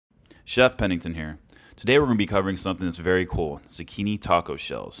Chef Pennington here. Today we're going to be covering something that's very cool, zucchini taco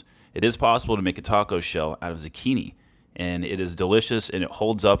shells. It is possible to make a taco shell out of zucchini, and it is delicious and it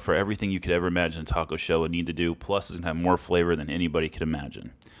holds up for everything you could ever imagine a taco shell would need to do, plus it's going to have more flavor than anybody could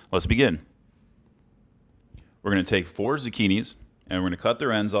imagine. Let's begin. We're going to take 4 zucchinis and we're going to cut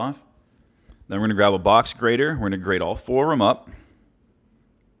their ends off. Then we're going to grab a box grater. We're going to grate all 4 of them up.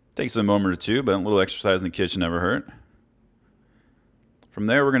 Takes a moment or two, but a little exercise in the kitchen never hurt. From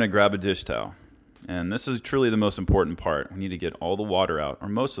there, we're going to grab a dish towel. And this is truly the most important part. We need to get all the water out, or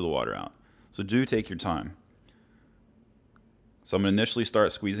most of the water out. So do take your time. So I'm going to initially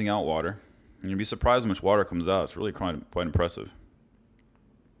start squeezing out water. And you'll be surprised how much water comes out. It's really quite impressive.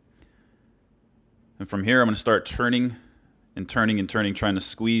 And from here, I'm going to start turning and turning and turning, trying to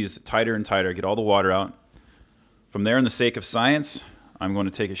squeeze tighter and tighter, get all the water out. From there, in the sake of science, I'm going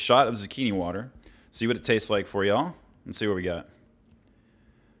to take a shot of zucchini water, see what it tastes like for y'all, and see what we got.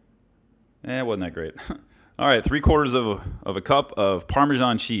 It wasn't that great. All right, 3/4 of a cup of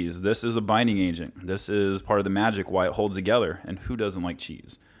Parmesan cheese. This is a binding agent. This is part of the magic why it holds together, and who doesn't like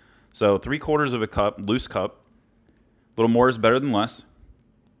cheese? So 3/4 of a cup, loose cup. A little more is better than less.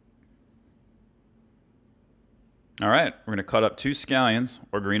 All right, we're going to cut up 2 scallions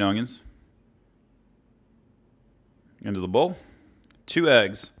or green onions into the bowl. 2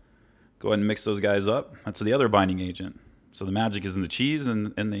 eggs. Go ahead and mix those guys up. That's the other binding agent. So the magic is in the cheese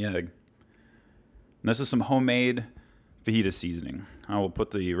and the egg. And this is some homemade fajita seasoning. I will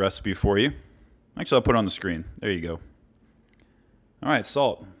put the recipe for you. Actually, I'll put it on the screen. There you go. All right,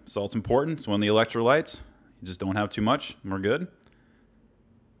 salt. Salt's important. It's one of the electrolytes. You just don't have too much, and we're good.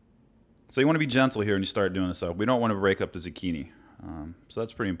 So you want to be gentle here when you start doing this up. We don't want to break up the zucchini. So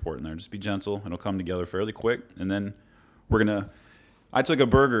that's pretty important there. Just be gentle. It'll come together fairly quick. And then we're going to... I took a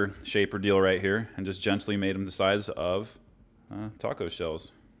burger shaper deal right here and just gently made them the size of taco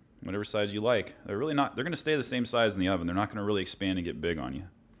shells. Whatever size you like. They're really not, they're going to stay the same size in the oven. They're not going to really expand and get big on you.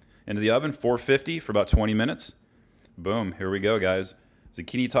 Into the oven, 450 for about 20 minutes. Boom, here we go, guys.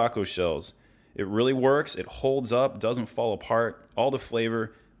 Zucchini taco shells. It really works. It holds up, doesn't fall apart. All the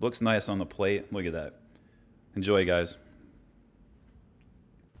flavor, looks nice on the plate. Look at that. Enjoy, guys.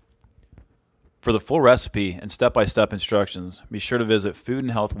 For the full recipe and step-by-step instructions, be sure to visit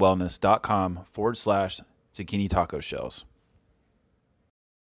foodandhealthwellness.com/zucchini taco shells.